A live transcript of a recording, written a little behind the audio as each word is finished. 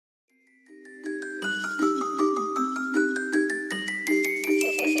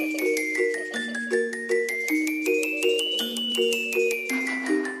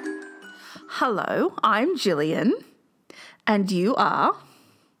Hello, I'm Gillian, and you are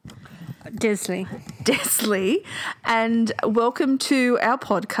Desley. Desley, and welcome to our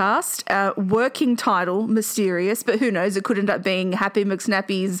podcast. Working title, Mysterious, but who knows, it could end up being Happy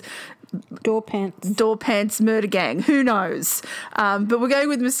McSnappy's Door Pants Murder Gang. Who knows? But we're going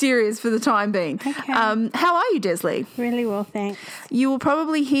with Mysterious for the time being. Okay. How are you, Desley? Really well, thanks. You will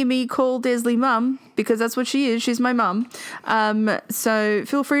probably hear me call Desley Mum because that's what she is. She's my mum. So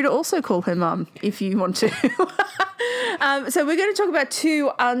feel free to also call her mum if you want to. So we're going to talk about two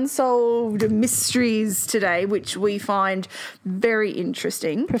unsolved mysteries today, which we find very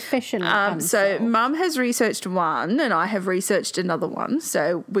interesting. Professional. So Mum has researched one and I have researched another one.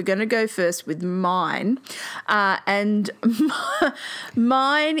 So we're going to go first with mine. And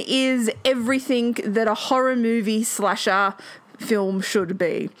mine is everything that a horror movie slasher film should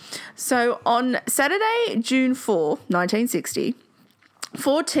be. So on Saturday, June 4, 1960,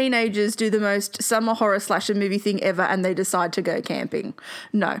 4 teenagers do the most summer horror slasher movie thing ever and they decide to go camping.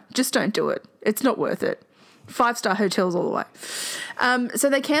 No, just don't do it. It's not worth it. 5-star hotels all the way. So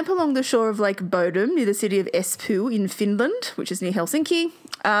they camp along the shore of Lake Bodom near the city of Espoo in Finland, which is near Helsinki.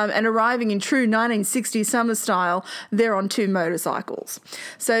 And arriving in true 1960s summer style, they're on 2 motorcycles.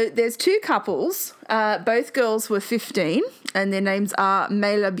 So there's 2 couples. Both girls were 15, and their names are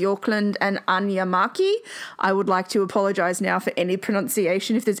Mela Bjorklund and Anja Maki. I would like to apologise now for any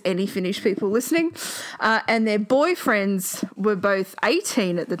pronunciation if there's any Finnish people listening. And their boyfriends were both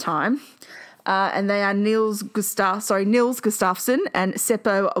 18 at the time. And they are Nils Gustafsson and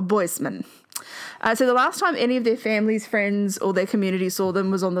Seppo Boisman. So the last time any of their families, friends, or their community saw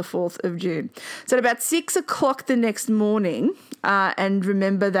them was on the 4th of June. So at about 6 o'clock the next morning, and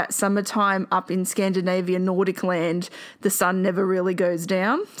remember that summertime up in Scandinavia, Nordic land, the sun never really goes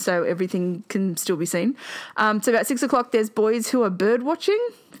down, so everything can still be seen. So about 6 o'clock, there's boys who are bird watching,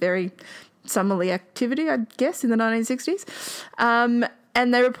 very summerly activity, I guess, in the 1960s.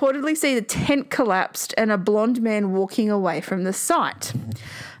 And they reportedly see the tent collapsed and a blonde man walking away from the site.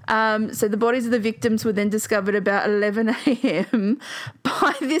 So the bodies of the victims were then discovered about 11 a.m.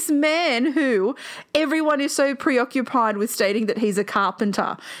 by this man who everyone is so preoccupied with stating that he's a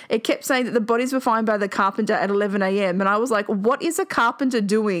carpenter. It kept saying that the bodies were found by the carpenter at 11 a.m. And I was like, what is a carpenter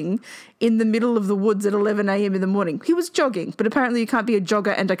doing in the middle of the woods at 11 a.m. in the morning? He was jogging, but apparently you can't be a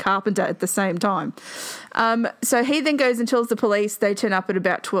jogger and a carpenter at the same time. So he then goes and tells the police. They turn up at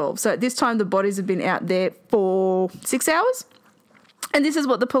about 12. So at this time, the bodies have been out there for 6 hours. And this is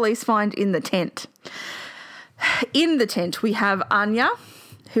what the police find in the tent. In the tent, we have Anja,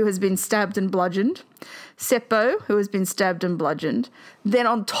 who has been stabbed and bludgeoned, Seppo, who has been stabbed and bludgeoned. Then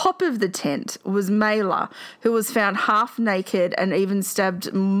on top of the tent was Mela, who was found half naked and even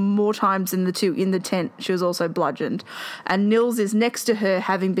stabbed more times than the 2 in the tent. She was also bludgeoned. And Nils is next to her,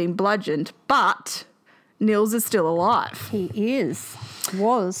 having been bludgeoned, but Nils is still alive. He is.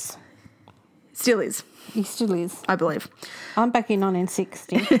 Was. Still is. He still is. I believe. I'm back in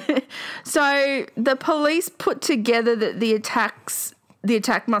 1960. So the police put together that the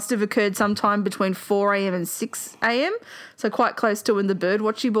attack must have occurred sometime between 4 a.m. and 6 a.m., so quite close to when the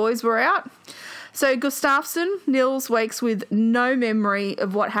birdwatchy boys were out. So Gustafsson, Nils, wakes with no memory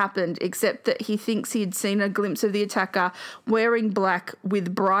of what happened except that he thinks he had seen a glimpse of the attacker wearing black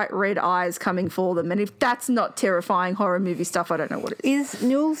with bright red eyes coming for them. And if that's not terrifying horror movie stuff, I don't know what it is. Is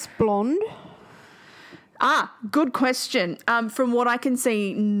Nils blonde? Good question. From what I can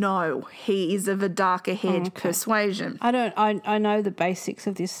see, no. He is of a darker head persuasion. I know the basics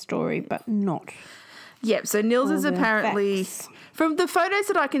of this story, but not. Yep, so Nils is apparently, facts. from the photos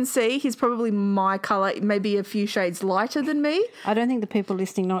that I can see, he's probably my colour, maybe a few shades lighter than me. I don't think the people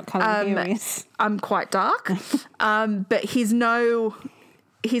listening know what colour hair is. I'm quite dark, but he's no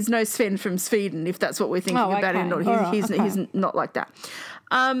Sven from Sweden, if that's what we're thinking about him. He's not like that.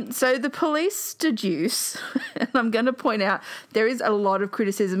 So the police deduce, and I'm going to point out, there is a lot of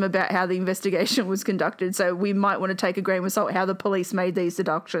criticism about how the investigation was conducted, so we might want to take a grain of salt how the police made these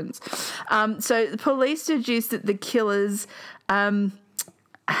deductions. So the police deduced that the killers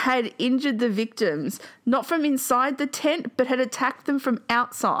had injured the victims, not from inside the tent, but had attacked them from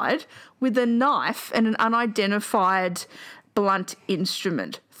outside with a knife and an unidentified blunt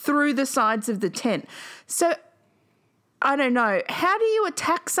instrument through the sides of the tent. So I don't know. How do you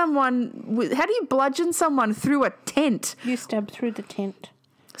attack someone? How do you bludgeon someone through a tent? You stab through the tent.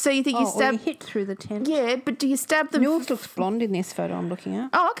 So you think you stab... Or you hit through the tent. Yeah, but do you stab them... Nils looks blonde in this photo I'm looking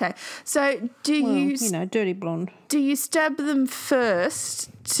at. Oh, okay. So you know, dirty blonde. Do you stab them first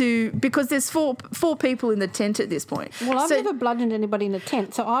to... Because there's four people in the tent at this point. Well, I've never bludgeoned anybody in a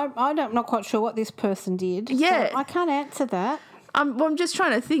tent, so I'm not quite sure what this person did. Yeah. So I can't answer that. I'm just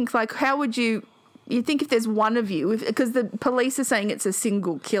trying to think, like, how would you think if there's one of you, because the police are saying it's a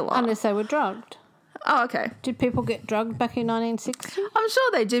single killer. Unless they were drugged. Oh, okay. Did people get drugged back in 1960? I'm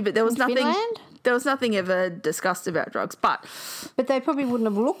sure they do, but there was nothing. Finland? There was nothing ever discussed about drugs, but they probably wouldn't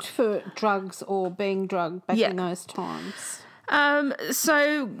have looked for drugs or being drugged back in those times.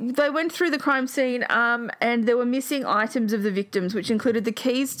 So they went through the crime scene and there were missing items of the victims, which included the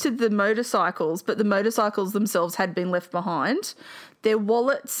keys to the motorcycles, but the motorcycles themselves had been left behind. Their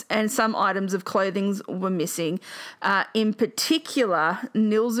wallets and some items of clothing were missing, in particular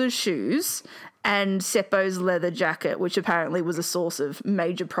Nils's shoes and Seppo's leather jacket, which apparently was a source of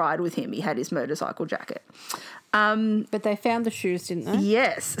major pride with him. He had his motorcycle jacket. But they found the shoes, didn't they?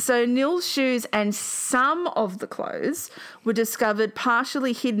 Yes. So Nil's shoes and some of the clothes were discovered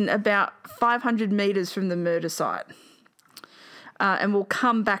partially hidden about 500 metres from the murder site. And we'll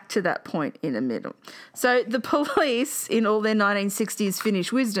come back to that point in a minute. So the police, in all their 1960s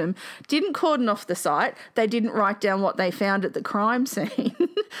Finnish wisdom, didn't cordon off the site. They didn't write down what they found at the crime scene,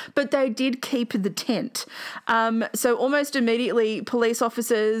 but they did keep the tent. So almost immediately, police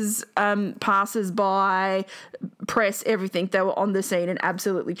officers, passers-by, press, everything, they were on the scene and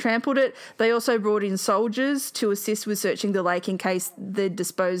absolutely trampled it. They also brought in soldiers to assist with searching the lake in case they'd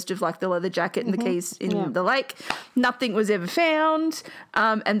disposed of, like, the leather jacket and the keys in the lake. Nothing was ever found.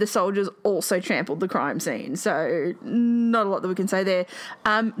 And the soldiers also trampled the crime scene. So not a lot that we can say there.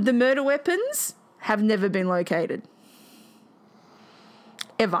 The murder weapons have never been located.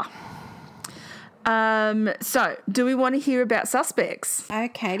 Ever. So do we want to hear about suspects?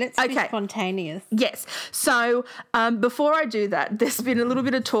 Okay, let's be spontaneous. Yes. So before I do that, there's been a little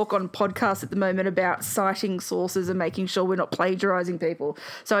bit of talk on podcasts at the moment about citing sources and making sure we're not plagiarising people.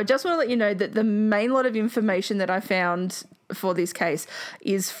 So I just want to let you know that the main lot of information that I found for this case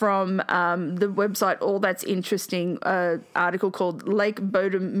is from the website All That's Interesting, article called Lake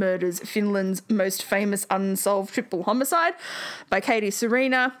Bodom Murders, Finland's Most Famous Unsolved Triple Homicide by Katie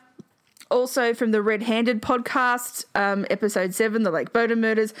Serena. Also from the Red Handed podcast, episode 7, the Lake Bodom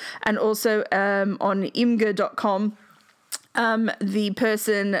Murders, and also on imgur.com. The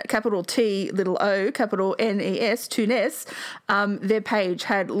person, capital T, little O, capital N-E-S, Tunes, their page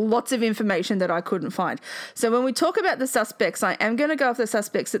had lots of information that I couldn't find. So when we talk about the suspects, I am going to go off the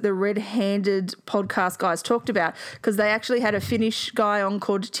suspects that the Red Handed podcast guys talked about, because they actually had a Finnish guy on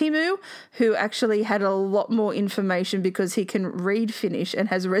called Timu, who actually had a lot more information because he can read Finnish and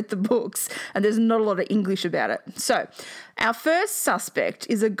has read the books, and there's not a lot of English about it. So our first suspect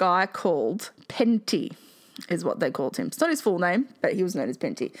is a guy called Pentti, is what they called him. It's not his full name, but he was known as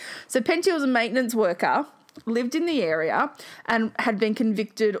Pentti. So Pentti was a maintenance worker, lived in the area, and had been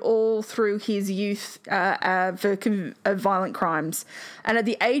convicted all through his youth for violent crimes. And at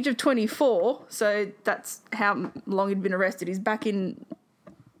the age of 24, so that's how long he'd been arrested, he's back in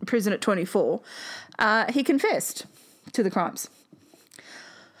prison at 24, he confessed to the crimes.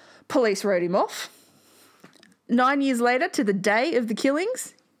 Police wrote him off. 9 years later, to the day of the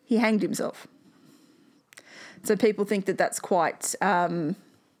killings, he hanged himself. So people think that that's quite,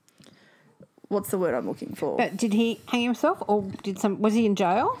 what's the word I'm looking for? But did he hang himself, or was he in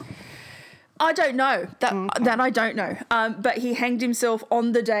jail? I don't know. That I don't know. But he hanged himself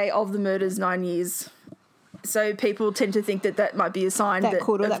on the day of the murders, 9 years. So people tend to think that that might be a sign that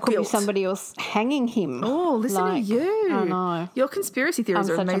could be somebody else hanging him. Oh, listen to you. I know. Your conspiracy theories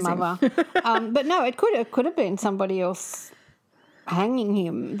are amazing. I'm such a mother. But no, it could have been somebody else hanging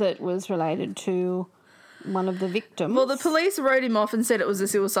him that was related to one of the victims. Well, the police wrote him off and said it was a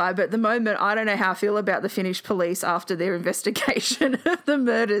suicide, but at the moment I don't know how I feel about the Finnish police after their investigation of the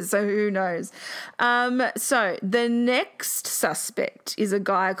murders, so who knows. So the next suspect is a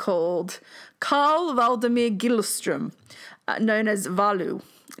guy called Carl Valdemir Gillström, known as Valu.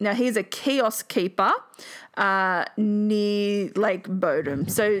 Now, he's a kiosk keeper near Lake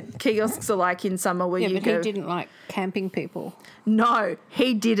Bodom. So kiosks are like in summer where you go... but he didn't like camping people. No,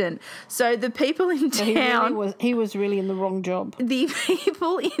 he didn't. So the people in town... He was really in the wrong job. The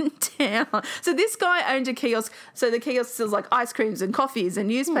people in town... So this guy owned a kiosk. So the kiosk sells like ice creams and coffees and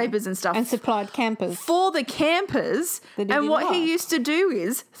newspapers and stuff. And supplied campers. For the campers. And what he used to do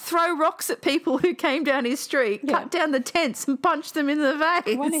is throw rocks at people who came down his street, cut down the tents and punch them in the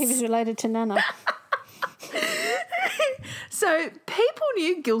face. I wonder if he was related to Nana. So people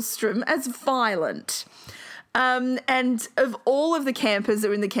knew Gillström as violent. And of all of the campers that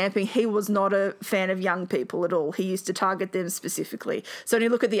were in the camping, he was not a fan of young people at all. He used to target them specifically. So when you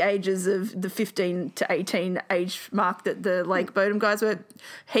look at the ages of the 15 to 18 age mark that the Lake Bodom guys were,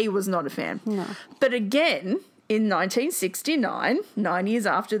 he was not a fan. No. But again, in 1969, 9 years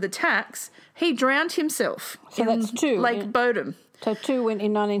after the tax, he drowned himself So in that's two. Lake Bodom. So 2 went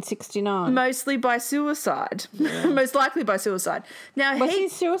in 1969. Mostly by suicide. Most likely by suicide. Now, Was he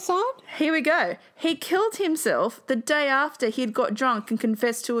suicide? here we go. He killed himself the day after he'd got drunk and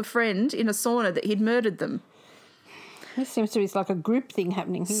confessed to a friend in a sauna that he'd murdered them. This seems to be like a group thing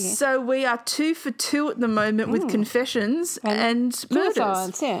happening here. So we are 2 for 2 at the moment with confessions and murders.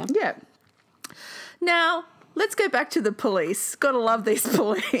 Suicides, yeah. Yeah. Now, let's go back to the police. Gotta love these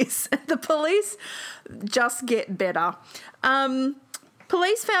police. The police just get better.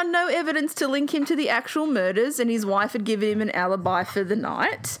 Police found no evidence to link him to the actual murders, and his wife had given him an alibi for the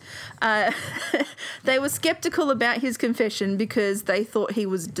night. They were sceptical about his confession because they thought he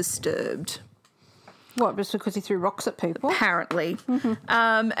was disturbed. What, just because he threw rocks at people? Apparently.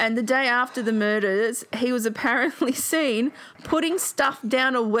 And the day after the murders, he was apparently seen putting stuff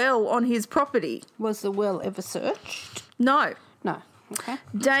down a well on his property. Was the well ever searched? No. No. Okay.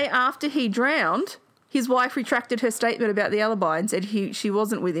 Day after he drowned, his wife retracted her statement about the alibi and said she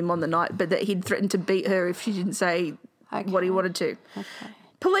wasn't with him on the night, but that he'd threatened to beat her if she didn't say what he wanted to. Okay.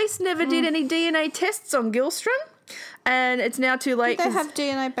 Police never did any DNA tests on Gilstrom, and it's now too late. Did they have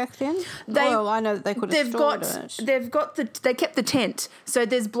DNA back then? Well, I know that they could have stored it. They kept the tent, so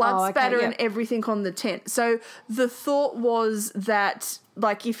there's blood spatter and everything on the tent. So the thought was that,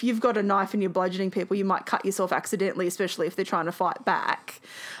 like, if you've got a knife and you're bludgeoning people, you might cut yourself accidentally, especially if they're trying to fight back.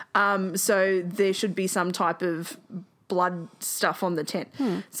 So there should be some type of blood stuff on the tent.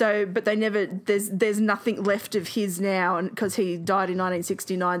 So, but they never. There's nothing left of his now, and because he died in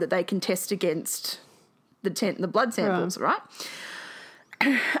 1969, that they can test against the tent and the blood samples, right?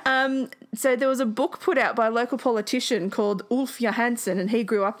 So there was a book put out by a local politician called Ulf Johansson, and he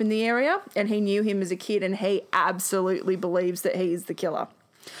grew up in the area, and he knew him as a kid, and he absolutely believes that he is the killer.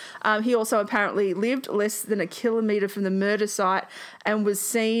 He also apparently lived less than a kilometre from the murder site and was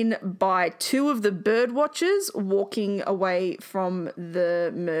seen by 2 of the bird watchers walking away from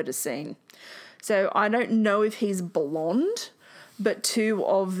the murder scene. So I don't know if he's blonde, but 2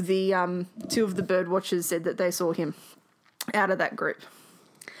 of the bird watchers said that they saw him out of that group.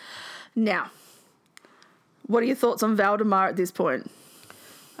 Now, what are your thoughts on Valdemar at this point?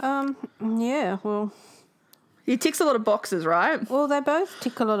 Yeah, well... He ticks a lot of boxes, right? Well, they both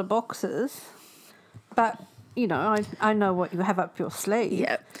tick a lot of boxes, but, you know, I know what you have up your sleeve.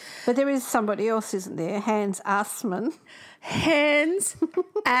 Yeah. But there is somebody else, isn't there? Hans Assmann. Hans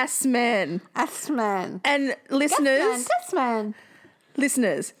Assmann. Assmann. And listeners... Assmann.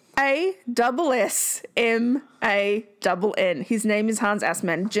 Listeners, Assmann. His name is Hans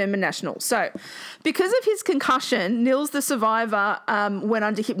Assmann, German national. So, because of his concussion, Nils, the survivor, went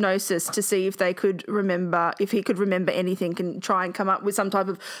under hypnosis to see if he could remember anything and try and come up with some type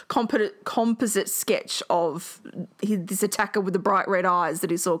of composite sketch of this attacker with the bright red eyes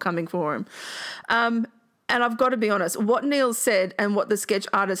that he saw coming for him. And I've got to be honest, what Nils said and what the sketch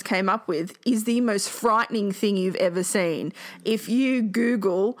artist came up with is the most frightening thing you've ever seen. If you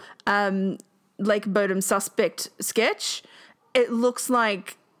Google Lake Bodom suspect sketch, it looks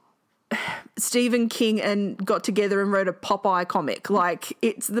like Stephen King got together and wrote a Popeye comic. Like,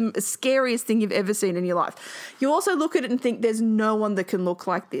 it's the scariest thing you've ever seen in your life. You also look at it and think there's no one that can look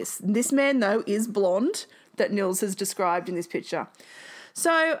like this. This man, though, is blonde that Nils has described in this picture.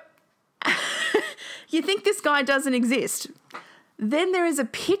 So... You think this guy doesn't exist. Then there is a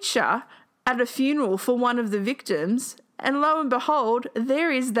picture at a funeral for one of the victims, and lo and behold,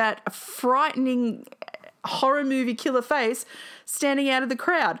 there is that frightening horror movie killer face standing out of the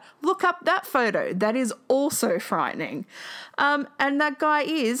crowd. Look up that photo. That is also frightening. And that guy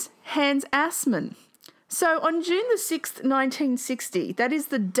is Hans Assmann. So on June the 6th, 1960, that is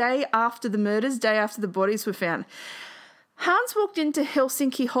the day after the murders, day after the bodies were found, Hans walked into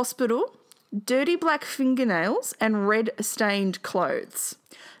Helsinki Hospital, dirty black fingernails and red-stained clothes.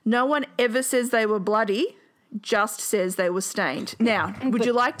 No one ever says they were bloody, just says they were stained. Now, would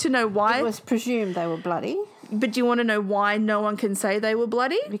you like to know why? It was presumed they were bloody. But do you want to know why no one can say they were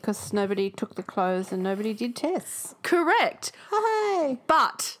bloody? Because nobody took the clothes and nobody did tests. Correct. Hey!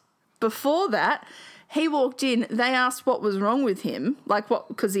 But before that, he walked in, they asked what was wrong with him,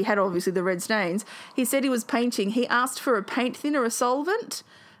 because he had obviously the red stains. He said he was painting. He asked for a paint thinner, a solvent,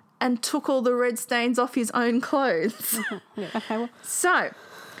 and took all the red stains off his own clothes. Yeah, okay, well. So...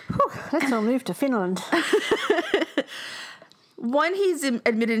 let's all move to Finland. When he's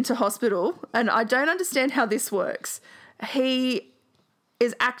admitted into hospital, and I don't understand how this works, he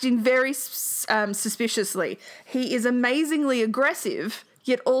is acting very suspiciously. He is amazingly aggressive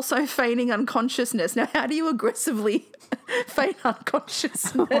yet also feigning unconsciousness. Now, how do you aggressively feign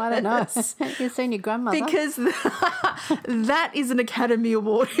unconsciousness? I don't know. You've seen your grandmother. Because that is an Academy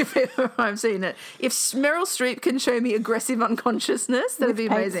Award if ever I've seen it. If Meryl Streep can show me aggressive unconsciousness, that'd be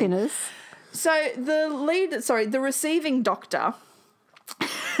Paint amazing. thinners. So the receiving doctor,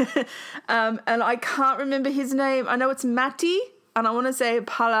 and I can't remember his name. I know it's Matty, and I want to say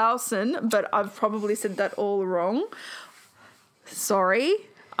Palausen, but I've probably said that all wrong. Sorry.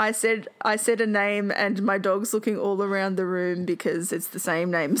 I said a name and my dog's looking all around the room because it's the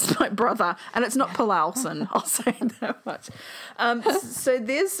same name as my brother, and it's not Palausen, I'll say that much. So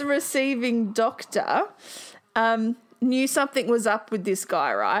this receiving doctor knew something was up with this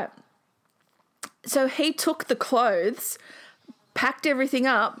guy, right? So he took the clothes, packed everything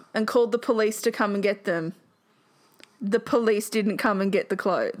up, and called the police to come and get them. The police didn't come and get the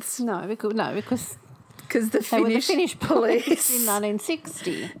clothes. No, because Because the they were the Finnish police in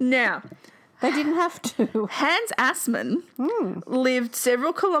 1960. Now, They didn't have to. Hans Assmann lived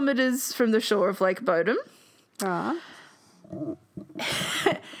several kilometres from the shore of Lake Bodom. Right.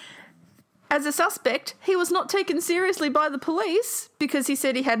 As a suspect, he was not taken seriously by the police because he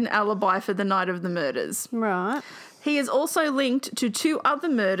said he had an alibi for the night of the murders. Right. He is also linked to 2 other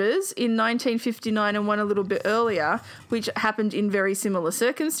murders in 1959 and one a little bit earlier, which happened in very similar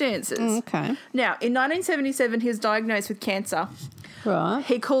circumstances. Okay. Now, in 1977, he was diagnosed with cancer. Right.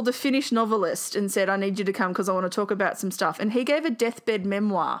 He called a Finnish novelist and said, I need you to come because I want to talk about some stuff. And he gave a deathbed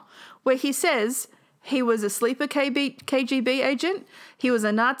memoir where he says he was a sleeper KGB agent, he was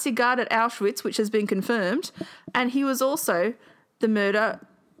a Nazi guard at Auschwitz, which has been confirmed, and he was also the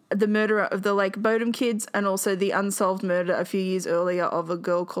murderer of the Lake Bodom kids and also the unsolved murder a few years earlier of a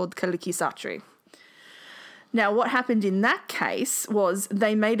girl called Kaliki Satri. Now, what happened in that case was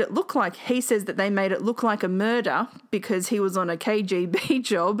he says that they made it look like a murder because he was on a KGB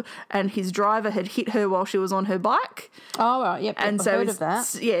job and his driver had hit her while she was on her bike. Oh, right. Yep. And I've so heard of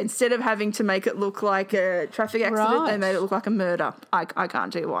that. Yeah, instead of having to make it look like a traffic accident, they Right. made it look like a murder. I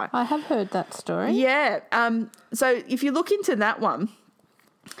can't tell you why. I have heard that story. Yeah. So if you look into that one,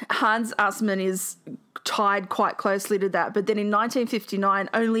 Hans Assmann is tied quite closely to that. But then in 1959,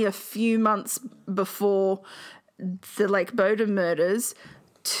 only a few months before the Lake Bodom murders,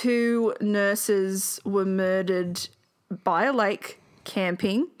 2 nurses were murdered by a lake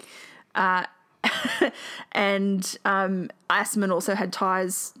camping. And Assmann also had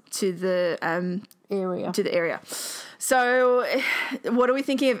ties to the area. So what are we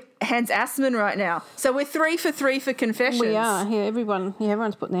thinking of Hans Assmann right now? So we're 3 for 3 for confessions. We are. Yeah,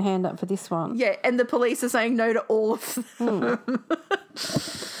 everyone's putting their hand up for this one. Yeah, and the police are saying no to all of them.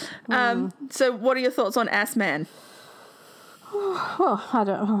 So what are your thoughts on Assmann? Well, I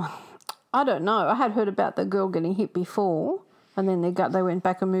don't know. I had heard about the girl getting hit before, and then they went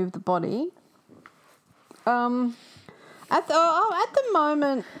back and moved the body. At the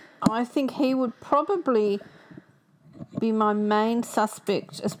moment, I think he would probably be my main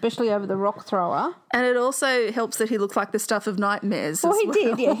suspect, especially over the rock thrower. And it also helps that he looked like the stuff of nightmares. Well, he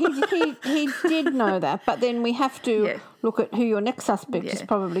did, yeah. He did know that. But then we have to look at who your next suspect is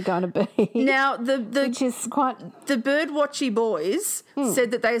probably going to be. Now, which is quite... The birdwatchy boys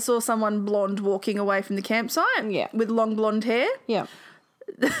said that they saw someone blonde walking away from the campsite with long blonde hair. Yeah.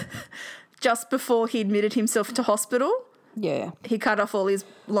 Just before he admitted himself to hospital. Yeah. He cut off all his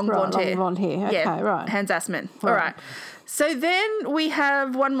long blonde hair. Long blonde hair. Okay, right. Hans Assmann. Right. All right. So then we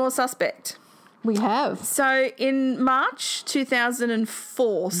have one more suspect. We have. So in March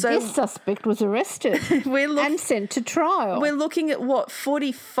 2004... this suspect was arrested and sent to trial. We're looking at,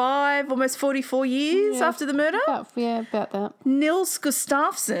 45, almost 44 years after the murder? About that. Nils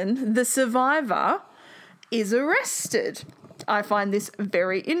Gustafsson, the survivor, is arrested. I find this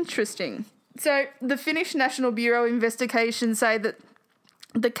very interesting. So the Finnish National Bureau investigations say that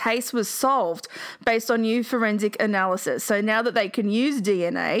the case was solved based on new forensic analysis. So now that they can use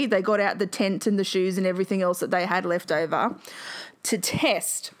DNA, they got out the tent and the shoes and everything else that they had left over to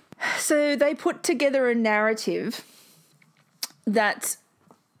test. So they put together a narrative that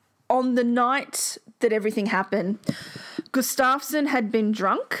on the night that everything happened, Gustafsson had been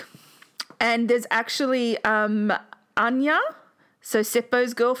drunk, and there's actually Anya, so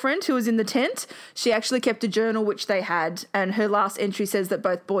Seppo's girlfriend, who was in the tent, she actually kept a journal which they had, and her last entry says that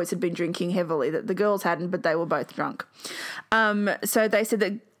both boys had been drinking heavily, that the girls hadn't, but they were both drunk. So they said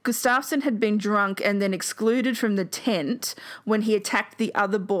that Gustafsson had been drunk and then excluded from the tent when he attacked the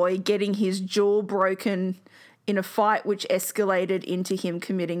other boy, getting his jaw broken in a fight which escalated into him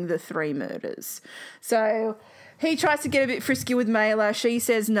committing the 3 murders. So he tries to get a bit frisky with Mela. She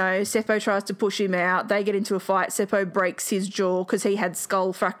says no. Seppo tries to push him out. They get into a fight. Seppo breaks his jaw because he had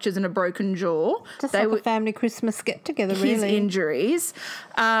skull fractures and a broken jaw. Just like a family Christmas get-together, really. His injuries.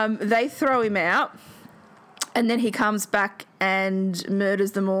 They throw him out. And then he comes back and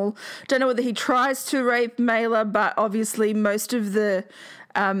murders them all. Don't know whether he tries to rape Mela, but obviously most of the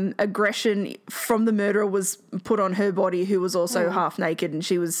aggression from the murderer was put on her body, who was also half naked, and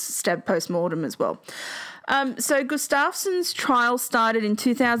she was stabbed post-mortem as well. So Gustafsson's trial started in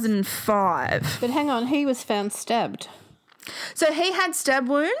 2005. But hang on, he was found stabbed. So he had stab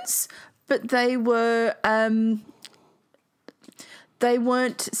wounds, but they weren't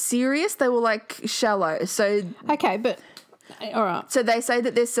serious. They were like shallow. So okay, but all right. So they say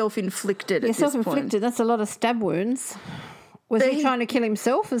that they're self-inflicted. Yeah, self-inflicted. That's a lot of stab wounds. Was he trying to kill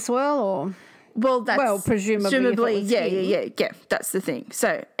himself as well, or? Well, presumably yeah. That's the thing.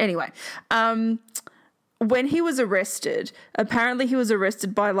 So anyway, when he was arrested, apparently he was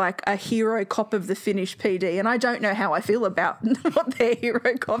arrested by like a hero cop of the Finnish PD, and I don't know how I feel about what their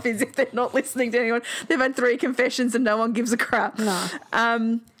hero cop is if they're not listening to anyone. They've had 3 confessions and no one gives a crap. No.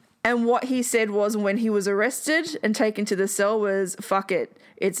 And what he said was when he was arrested and taken to the cell was, fuck it,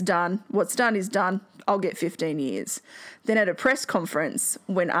 it's done. What's done is done. I'll get 15 years. Then at a press conference,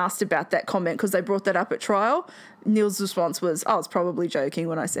 when asked about that comment, because they brought that up at trial, Neil's response was, I was probably joking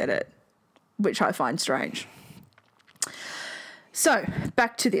when I said it, which I find strange. So,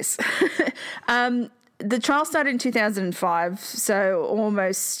 back to this. The trial started in 2005, so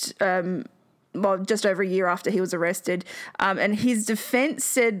almost, just over a year after he was arrested. And his defence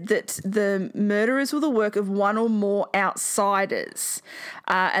said that the murderers were the work of one or more outsiders,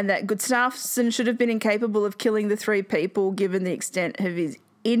 and that Gustafsson should have been incapable of killing the 3 people given the extent of his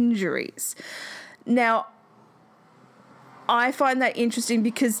injuries. Now, I find that interesting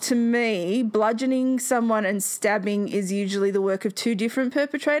because to me, bludgeoning someone and stabbing is usually the work of 2 different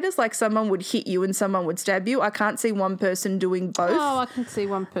perpetrators. Like someone would hit you and someone would stab you. I can't see one person doing both. Oh, I can see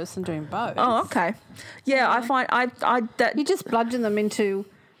one person doing both. Oh, okay. Yeah, I find that you just bludgeon them into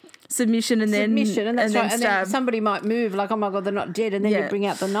submission and then that's right. And stab. then somebody might move like, oh my God, they're not dead, and then you bring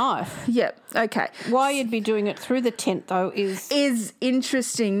out the knife. Yeah, okay. Why you'd be doing it through the tent though is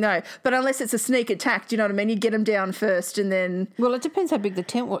interesting. No, but unless it's a sneak attack, do you know what I mean? You get them down first and then. Well, it depends how big the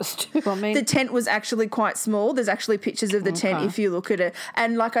tent was too. I mean, the tent was actually quite small. There's actually pictures of the tent if you look at it.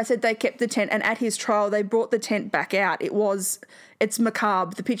 And like I said, they kept the tent, and at his trial they brought the tent back out. It's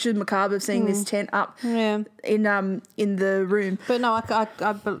macabre. The picture is macabre of seeing this tent up in the room. But no,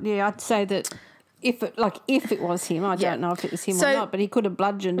 I'd say that if it was him, I don't know if it was him or not, but he could have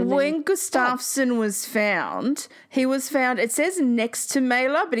bludgeoned. When Gustafsson was found, it says next to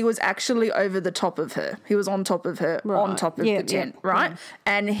Mela, but he was actually over the top of her. He was on top of her, on top of the tent, right?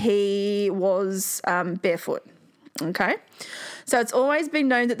 And he was barefoot, okay? So it's always been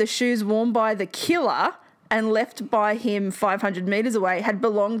known that the shoes worn by the killer and left by him 500 metres away had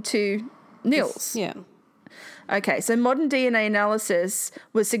belonged to Nils. Yeah. Okay, so modern DNA analysis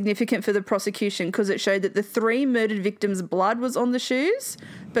was significant for the prosecution because it showed that the 3 murdered victims' blood was on the shoes,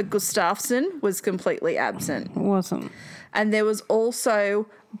 but Gustafsson was completely absent. It wasn't. And there was also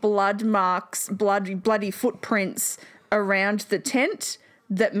blood marks, bloody footprints around the tent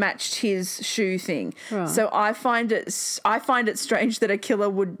that matched his shoe thing. Right. So I find it strange that a killer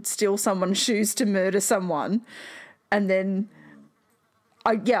would steal someone's shoes to murder someone, and then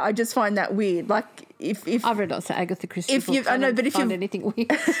I just find that weird. Like if I've read lots of Agatha Christie books. I know, but if you find anything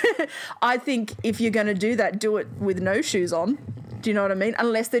weird, I think if you're going to do that, do it with no shoes on. Do you know what I mean?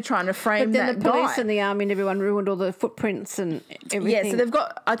 Unless they're trying to frame that guy. But then the police and the army and everyone ruined all the footprints and everything. Yeah, so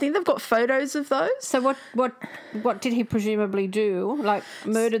I think they've got photos of those. So what did he presumably do? Like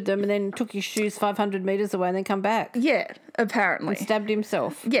murdered them and then took his shoes 500 metres away and then come back? Yeah, apparently. And stabbed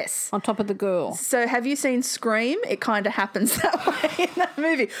himself. Yes. On top of the girl. So have you seen Scream? It kind of happens that way in that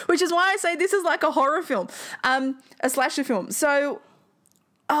movie, which is why I say this is like a horror film, a slasher film. So,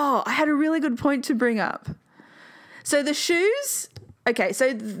 I had a really good point to bring up. So the shoes, okay,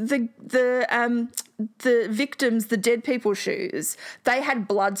 so the victims, the dead people's shoes, they had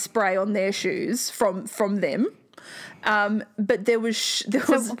blood spray on their shoes from them. But there was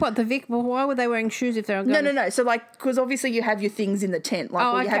why were they wearing shoes if they're going? No. So because obviously you have your things in the tent, you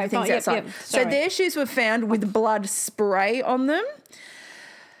have your things outside. Yep. So their shoes were found with blood spray on them.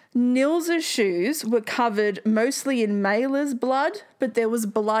 Nils's shoes were covered mostly in Mela's blood, but there was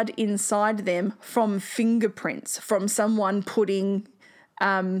blood inside them from fingerprints from someone putting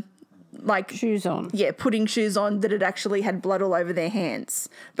Shoes on. Yeah, putting shoes on that had actually had blood all over their hands,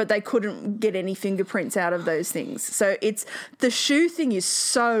 but they couldn't get any fingerprints out of those things. So the shoe thing is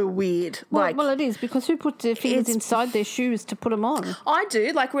so weird. Well, it is, because who puts their fingers inside their shoes to put them on? I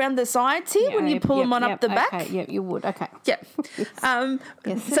do, like around the sides here when you pull them on up the back. Okay, yeah, you would. Okay. Yeah.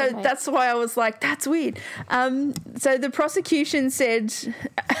 Yes, So that's why I was like, that's weird. So the prosecution said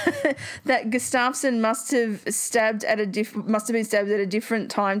that Gustafsson must have been stabbed at a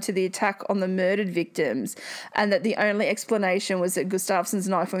different time to the attack on the murdered victims, and that the only explanation was that Gustafsson's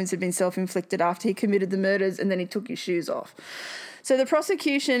knife wounds had been self-inflicted after he committed the murders and then he took his shoes off. So the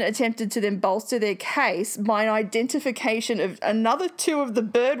prosecution attempted to then bolster their case by an identification of another two of the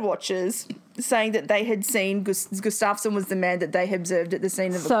bird watchers, saying that they had seen Gustafsson was the man that they observed at the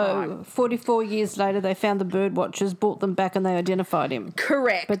scene of the crime. So 44 years later, they found the bird watchers, brought them back, and they identified him.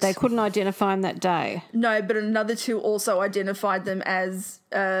 Correct. But they couldn't identify him that day. No, but another two also identified them as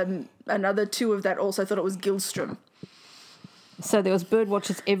another two of that also thought it was Gilstrom. So there was bird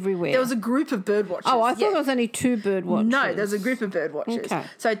watchers everywhere. There was a group of bird watchers. Oh, I thought there was only two bird watchers. No, there was a group of bird watchers. Okay.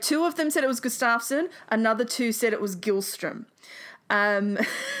 So two of them said it was Gustafsson, another two said it was Gilstrom.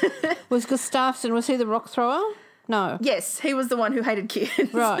 Was Gustafsson, was he the rock thrower? No. Yes, he was the one who hated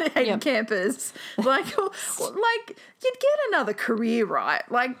kids, Right, hated campers. Like you'd get another career, right?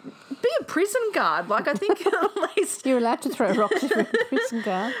 Like, be a prison guard. Like, I think at least... You're allowed to throw rocks if you're a prison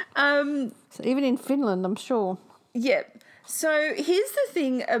guard. So even in Finland, I'm sure. Yeah. So here's the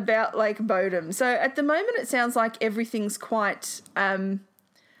thing about, like, Bodum. So at the moment it sounds like everything's quite...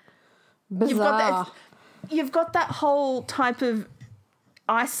 Bizarre. You've got that whole type of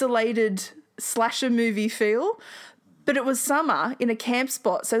isolated slasher movie feel, but it was summer in a camp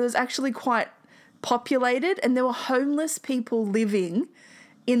spot, so it was actually quite populated, and there were homeless people living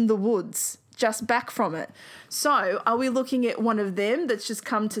in the woods just back from it. So are we looking at one of them that's just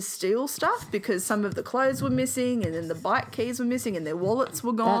come to steal stuff because some of the clothes were missing and then the bike keys were missing and their wallets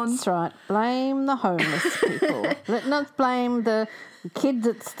were gone? That's right. Blame the homeless people. Let's not blame the kid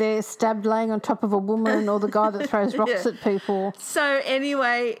that's there stabbed laying on top of a woman or the guy that throws rocks at people. So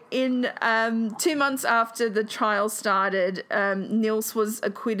anyway, in 2 months after the trial started, Nils was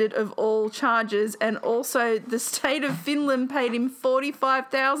acquitted of all charges, and also the state of Finland paid him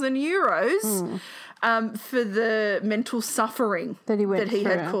 45,000 euros for the mental suffering that he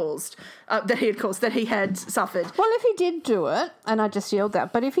had suffered. Well, if he did do it, and I just yelled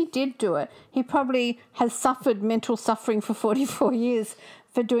that, but if he did do it, he probably has suffered mental suffering for 44 years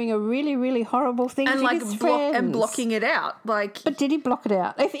for doing a really, really horrible thing and to like his friends. and blocking it out. Like, but did he block it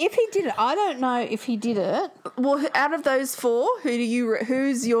out? If he did it, I don't know if he did it. Well, out of those four,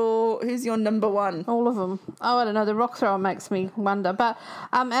 who's your number one? All of them. Oh, I don't know. The rock thrower makes me wonder. But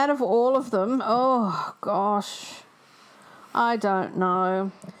out of all of them, oh gosh, I don't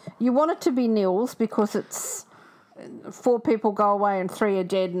know. You want it to be Nils because it's 4 people go away and 3 are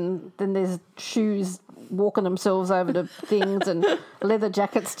dead, and then there's shoes walking themselves over to things and leather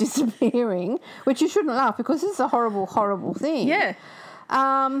jackets disappearing, which you shouldn't laugh because it's a horrible, horrible thing. Yeah.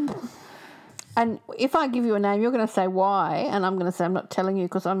 And if I give you a name, you're going to say why, and I'm going to say I'm not telling you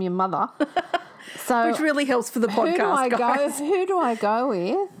because I'm your mother. So which really helps for the podcast, guys. Who do I go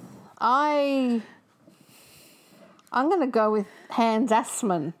with? I'm going to go with Hans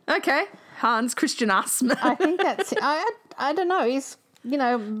Assmann. Okay. Hans Christian Assmann. I think that's... I don't know. He's,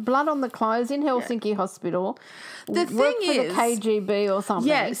 blood on the clothes in Helsinki Hospital. The thing is... for the KGB or something.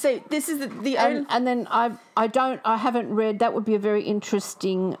 Yeah, so this is the only... And then I haven't read... That would be a very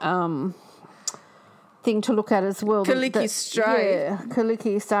interesting... thing to look at as well. Kaliki Stray. Yeah,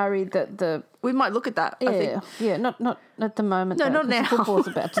 Kaliki Sari. We might look at that. Yeah, I think. Yeah. Not at the moment. No, though, not now. Football's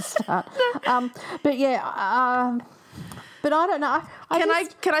about to start. But yeah. But I don't know.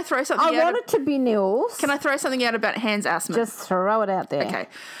 Can I throw something? I want it to be Nils. Can I throw something out about Hans Assmann? Just throw it out there. Okay.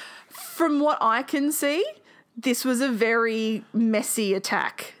 From what I can see, this was a very messy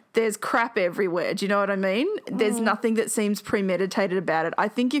attack. There's crap everywhere. Do you know what I mean? There's nothing that seems premeditated about it. I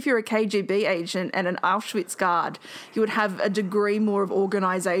think if you're a KGB agent and an Auschwitz guard, you would have a degree more of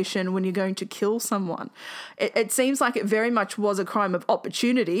organisation when you're going to kill someone. It seems like it very much was a crime of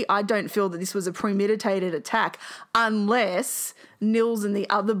opportunity. I don't feel that this was a premeditated attack unless Nils and the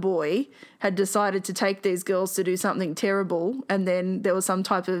other boy had decided to take these girls to do something terrible, and then there was some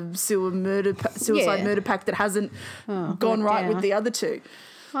type of suicide murder pact that hasn't gone right with the other two.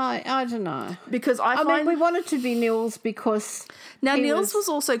 I don't know. Because I I find mean, we wanted to be Nils because now he Niels was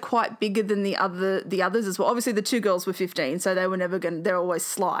also quite bigger than the others as well. Obviously, the two girls were 15, so they were never going. They're always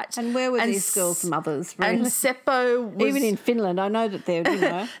slight. And where were these girls' mothers? Really? And Seppo was Even in Finland, I know that they're,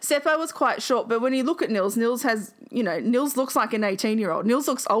 Seppo was quite short, but when you look at Niels has, Niels looks like an 18-year-old. Niels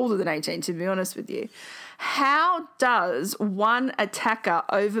looks older than 18, to be honest with you. How does one attacker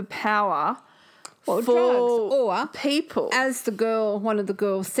overpower drugs or people? As one of the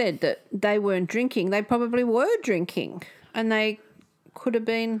girls said, that they weren't drinking. They probably were drinking, and they could have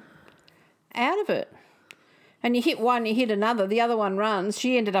been out of it. And you hit one, you hit another. The other one runs.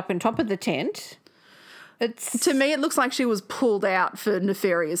 She ended up on top of the tent. To me, it looks like she was pulled out for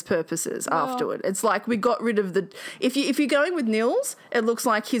nefarious purposes afterward. It's like we got rid of the. If you're going with Niels, it looks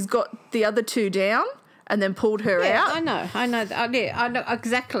like he's got the other two down and then pulled her out. I know. I know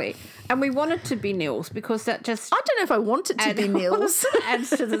exactly. And we wanted to be Niels because that just... I don't know if I want it to be Niels.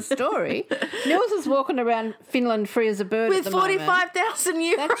 adds to the story. Niels is walking around Finland free as a bird with at the moment. 45,000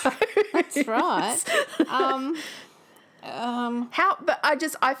 euros. That's right. But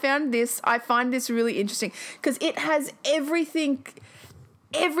I find this really interesting because it has everything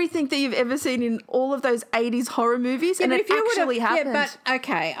that you've ever seen in all of those 80s horror movies, and it actually happened. Yeah, but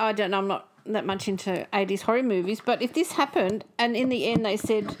okay, I don't know, I'm not that much into 80s horror movies, but if this happened and in the end they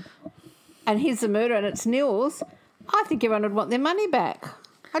said, and here's the murder and it's Niels, I think everyone would want their money back.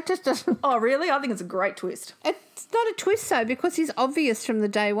 It just doesn't... Oh, really? I think it's a great twist. It's not a twist, though, because he's obvious from the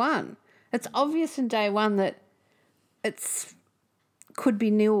day one. It's obvious from day one that could be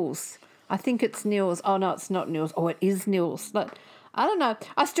Niels. I think it's Niels. Oh, no, it's not Niels. Oh, it is Niels. But I don't know.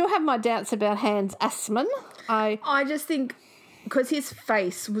 I still have my doubts about Hans Assmann. I just think because his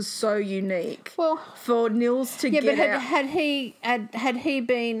face was so unique. Well, for Niels to get out. Had he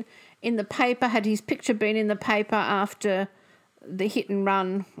been in the paper? Had his picture been in the paper after the hit and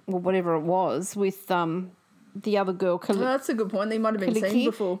run or whatever it was with the other girl? Well, that's a good point. They might have been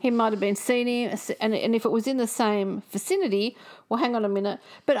seen before. He might have been seen here, and if it was in the same vicinity, well, hang on a minute.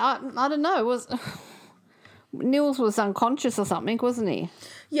 But I don't know. Niels was unconscious or something, wasn't he?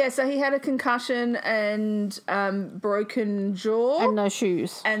 Yeah, so he had a concussion and broken jaw. And no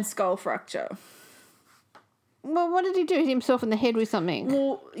shoes. And skull fracture. Well, what did he do? Hit himself in the head with something?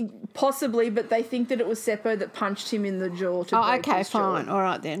 Well, possibly, but they think that it was Seppo that punched him in the jaw to break his jaw. Fine. All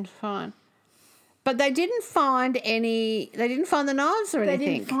right then, fine. But they didn't find the knives or anything.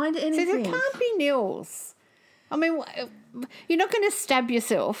 They didn't find anything. So there can't be Niels. I mean, you're not going to stab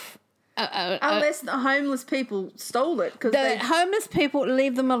yourself. Unless the homeless people stole it. Homeless people,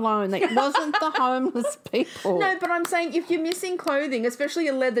 leave them alone. It wasn't the homeless people. No, but I'm saying if you're missing clothing, especially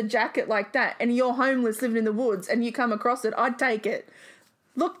a leather jacket like that, and you're homeless living in the woods and you come across it, I'd take it.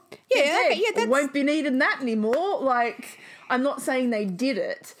 Look, won't be needing that anymore. Like, I'm not saying they did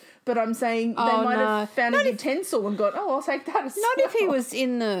it, but I'm saying they might have found a utensil and gone, I'll take that as Not if he was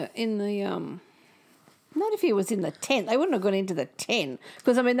in the Not if he was in the tent. They wouldn't have gone into the tent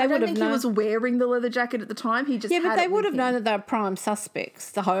because they would have known. I don't think he was wearing the leather jacket at the time. He just but they would have known that they were prime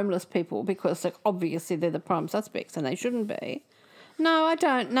suspects, the homeless people, because obviously they're the prime suspects and they shouldn't be. No, I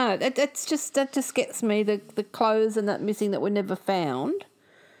don't know. That just gets me the clothes and that missing that were never found.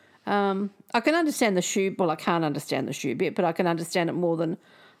 I can understand the shoe. Well, I can't understand the shoe bit, but I can understand it more than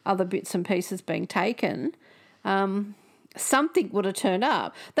other bits and pieces being taken. Something would have turned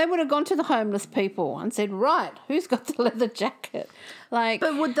up. They would have gone to the homeless people and said, right, who's got the leather jacket?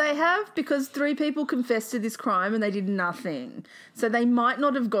 But would they have? Because 3 people confessed to this crime and they did nothing. So they might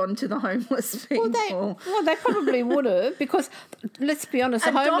not have gone to the homeless people. Well, they probably would have, because let's be honest,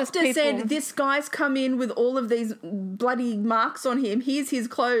 the homeless people... A doctor said, this guy's come in with all of these bloody marks on him. Here's his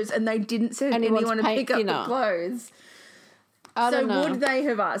clothes. And they didn't send anyone to pick up the clothes. So would they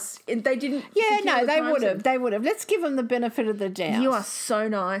have asked? They didn't. Yeah, no, they would have. They would have. Let's give them the benefit of the doubt. You are so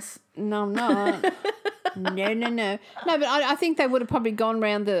nice. No, I'm not. No. No, but I think they would have probably gone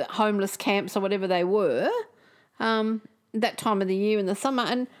round the homeless camps or whatever they were that time of the year in the summer,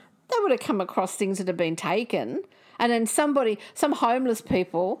 and they would have come across things that had been taken. And then some homeless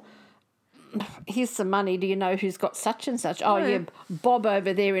people... Here's some money. Do you know who's got such and such? Oh, yeah, Bob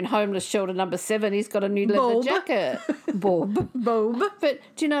over there in homeless shelter number 7. He's got a new leather jacket. Bob. But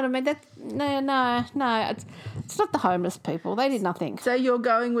do you know what I mean? No. It's not the homeless people. They did nothing. So you're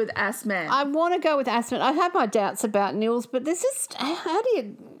going with Assmann. I want to go with Assmann. I have my doubts about Niels, but this is how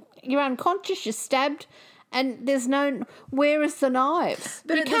do you're unconscious, you're stabbed, and there's no. Where is the knives?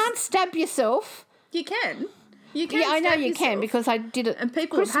 But you can't stab yourself. You can. You can. Yeah, I know you can because I did it and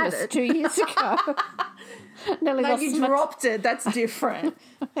people Christmas have had it 2 years ago. Nearly No, lost you my dropped it. That's different.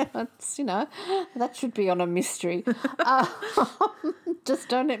 It's, that should be on a mystery. Just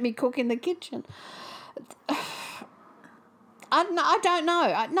don't let me cook in the kitchen. I don't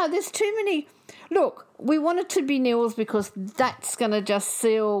know. No, there's too many. Look, we want it to be Nils because that's going to just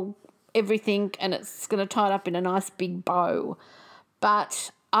seal everything and it's going to tie it up in a nice big bow.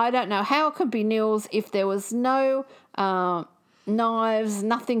 But I don't know how it could be Nils if there was no knives,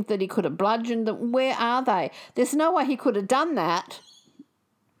 nothing that he could have bludgeoned them. Where are they? There's no way he could have done that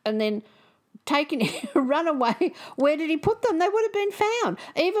and then taken run away. Where did he put them? They would have been found.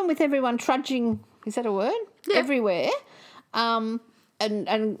 Even with everyone trudging, is that a word? Yeah. Everywhere. And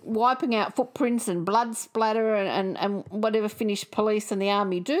wiping out footprints and blood splatter and whatever Finnish police and the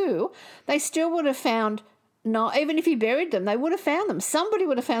army do, they still would have found, no, even if he buried them, they would have found them. Somebody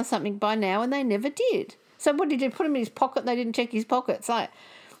would have found something by now and they never did. So what did he do? Put them in his pocket? They didn't check his pockets. Like,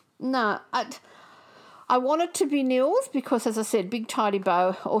 no, I want it to be Nils because, as I said, big tidy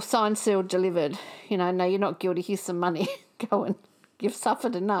bow or signed, sealed, delivered. No, you're not guilty. Here's some money. Go and you've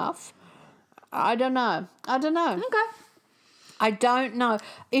suffered enough. I don't know. Okay. I don't know.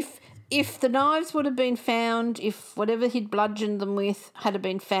 If the knives would have been found, if whatever he'd bludgeoned them with had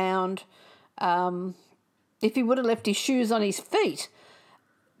been found, if he would have left his shoes on his feet,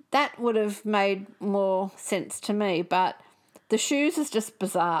 that would have made more sense to me. But the shoes is just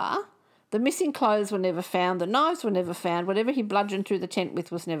bizarre. The missing clothes were never found. The knives were never found. Whatever he bludgeoned through the tent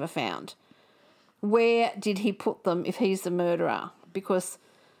with was never found. Where did he put them if he's the murderer? Because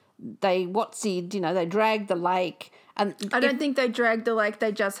they dragged the lake. And I don't think they dragged the lake.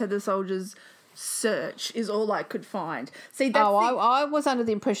 They just had the soldiers search is all I could find. See, that's I was under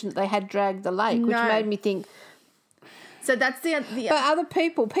the impression that they had dragged the lake, which made me think. So that's the But other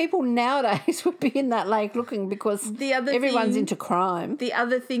people nowadays would be in that lake looking because everyone's into crime. The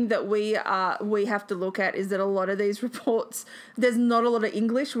other thing that we have to look at is that a lot of these reports, there's not a lot of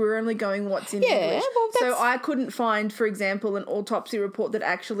English. We're only going what's in English. Well, so I couldn't find, for example, an autopsy report that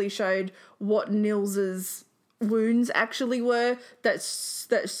actually showed what Nils's wounds actually were, that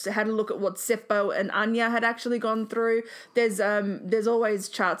had a look at what Seppo and Anya had actually gone through. There's always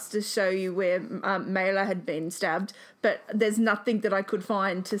charts to show you where Mela had been stabbed, but there's nothing that I could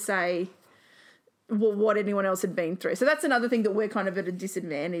find to say what anyone else had been through. So that's another thing that we're kind of at a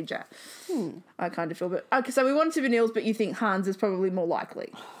disadvantage at. I kind of feel. But okay, so we want it to be Nils, but you think Hans is probably more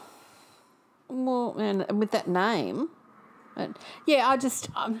likely. Well, and with that name. Yeah,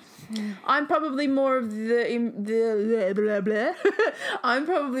 I'm probably more of the blah, blah, blah. I'm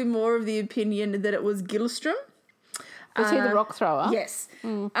probably more of the opinion that it was Gillstrom. Was he the rock thrower? Yes.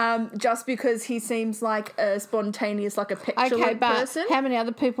 Just because he seems like a spontaneous, like a petulant person. How many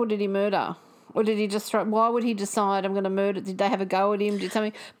other people did he murder? Or did he just throw? Why would he decide I'm going to murder? Did they have a go at him? Did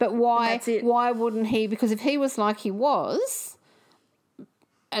something? But why? That's it. Why wouldn't he? Because if he was like he was,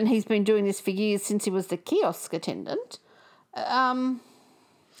 and he's been doing this for years since he was the kiosk attendant.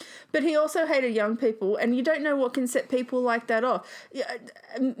 But he also hated young people, and you don't know what can set people like that off.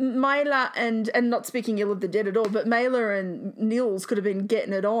 Mela and not speaking ill of the dead at all, but Mela and Nils could have been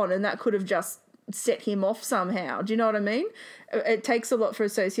getting it on, and that could have just set him off somehow. Do you know what I mean? It takes a lot for a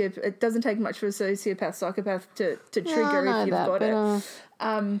sociopath. It doesn't take much for a sociopath, psychopath to trigger if you've got it.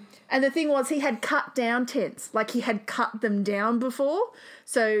 And the thing was, he had cut down tents. Like, he had cut them down before.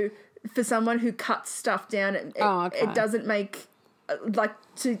 So for someone who cuts stuff down, it doesn't make, like,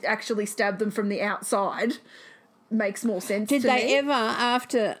 to actually stab them from the outside makes more sense to me. Did they ever,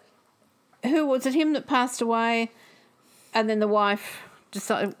 after, who was it, him that passed away and then the wife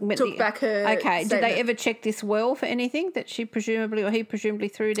took back her Okay, statement. Did they ever check this well for anything that he presumably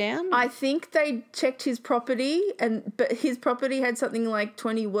threw down? I think they checked his property, but his property had something like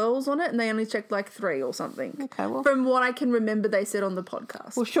 20 wells on it, and they only checked like 3 or something. Okay, well, from what I can remember, they said on the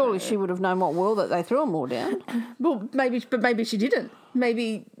podcast. Well, surely she would have known what well that they threw them all down. Well, maybe she didn't.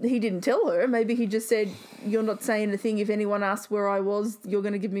 Maybe he didn't tell her. Maybe he just said, "You're not saying a thing. If anyone asks where I was, you're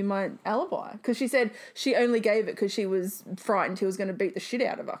going to give me my alibi." Because she said she only gave it because she was frightened he was going to beat the shit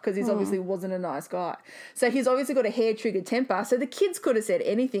out of her, because he obviously wasn't a nice guy. So he's obviously got a hair-triggered temper. So the kids could have said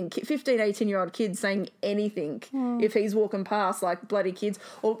anything. 15, 18-year-old kids saying anything if he's walking past, like bloody kids,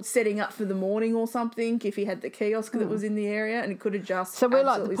 or setting up for the morning or something, if he had the kiosk that was in the area, and he could have just So we're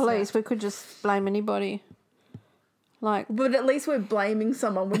like the police. snapped. We could just blame anybody. But at least we're blaming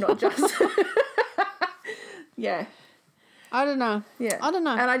someone. We're not just... Yeah. I don't know. Yeah. I don't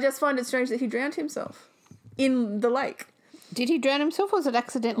know. And I just find it strange that he drowned himself in the lake. Did he drown himself or was it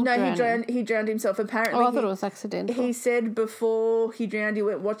accidental No, drowning? he drowned himself. Apparently, I thought it was accidental. He said before he drowned, he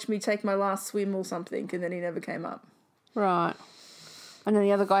went, "Watch me take my last swim" or something, and then he never came up. Right. And then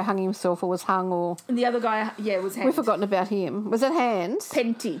the other guy hung himself or was hung or... And the other guy, was hanged. We've forgotten about him. Was it Hands?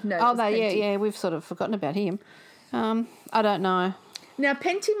 Penty. No, Oh, it was Penty. yeah, we've sort of forgotten about him. I don't know. Now,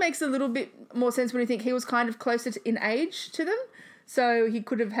 Penty makes a little bit more sense when you think he was kind of closer in age to them. So he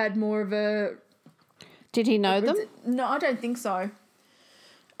could have had more of a... Did he know them? No, I don't think so.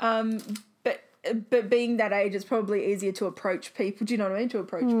 But being that age, it's probably easier to approach people. Do you know what I mean? To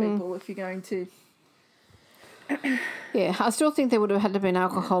approach people if you're going to... Yeah, I still think there would have had to been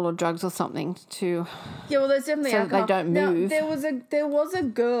alcohol or drugs or something to... Yeah, well, there's definitely so alcohol. they don't move. Now, there was a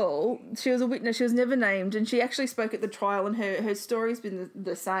girl, she was a witness, she was never named, and she actually spoke at the trial, and her story's been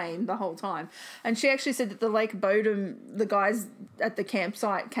the same the whole time. And she actually said that the Lake Bodom, the guys at the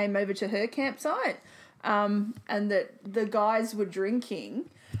campsite came over to her campsite, and that the guys were drinking,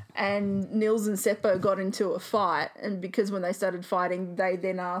 and Nils and Seppo got into a fight, and because when they started fighting, they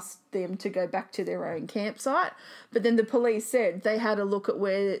then asked them to go back to their own campsite. But then the police said they had a look at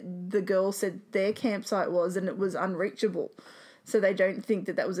where the girl said their campsite was, and it was unreachable. So they don't think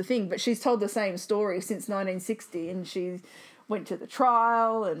that was a thing. But she's told the same story since 1960, and she went to the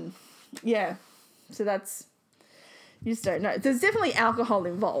trial, and yeah. So that's... You just don't know. There's definitely alcohol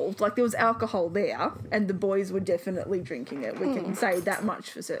involved. Like, there was alcohol there, and the boys were definitely drinking it. We can say that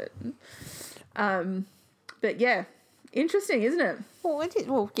much for certain. But, yeah, interesting, isn't it?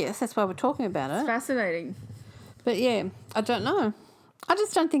 Well, yes, that's why we're talking about it. Fascinating. But, yeah, I don't know. I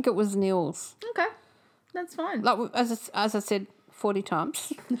just don't think it was Nils. Okay, that's fine. Like, as I said 40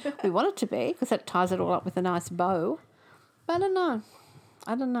 times, we want it to be, because that ties it all up with a nice bow. But I don't know.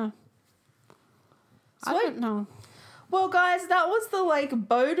 I don't know. Well, guys, that was the Lake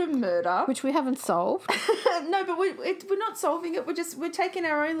Bodom murder. Which we haven't solved. No, but we're not solving it. We're taking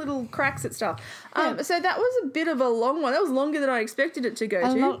our own little cracks at stuff. Yeah. So that was a bit of a long one. That was longer than I expected it to go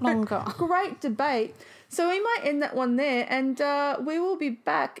A to. lot longer. Great debate. So we might end that one there, and we will be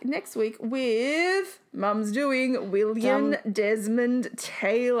back next week with Mum's doing William Desmond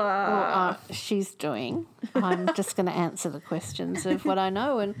Taylor. Well, she's doing. I'm just going to answer the questions of what I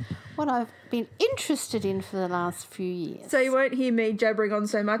know and what I've been interested in for the last few years. So you won't hear me jabbering on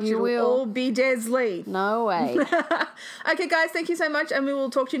so much. You It'll will. all be Desley. No way. Okay, guys, thank you so much, and we will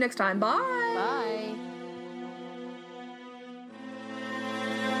talk to you next time. Bye. Bye.